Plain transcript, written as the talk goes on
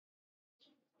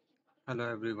Hello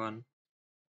everyone.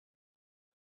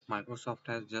 Microsoft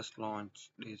has just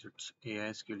launched its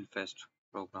AI Skill Fest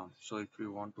program. So if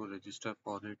you want to register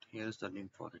for it, here's the link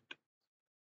for it.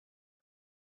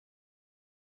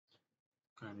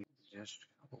 Can you just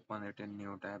open it in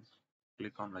new tab,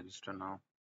 click on register now.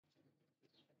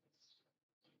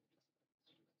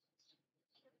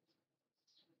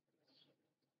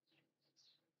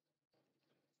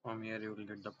 From here you will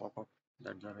get the pop-up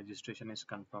that the registration is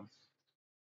confirmed.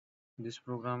 This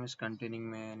program is containing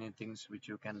many things which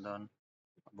you can learn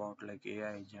about like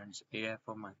AI agents, AI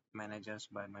for managers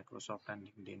by Microsoft and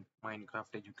LinkedIn,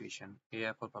 Minecraft education,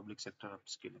 AI for public sector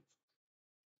upskilling.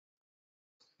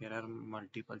 Here are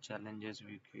multiple challenges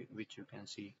which you can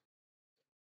see.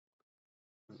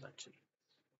 That's it.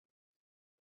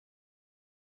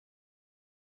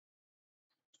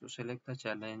 So select the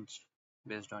challenge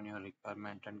based on your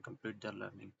requirement and complete the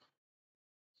learning.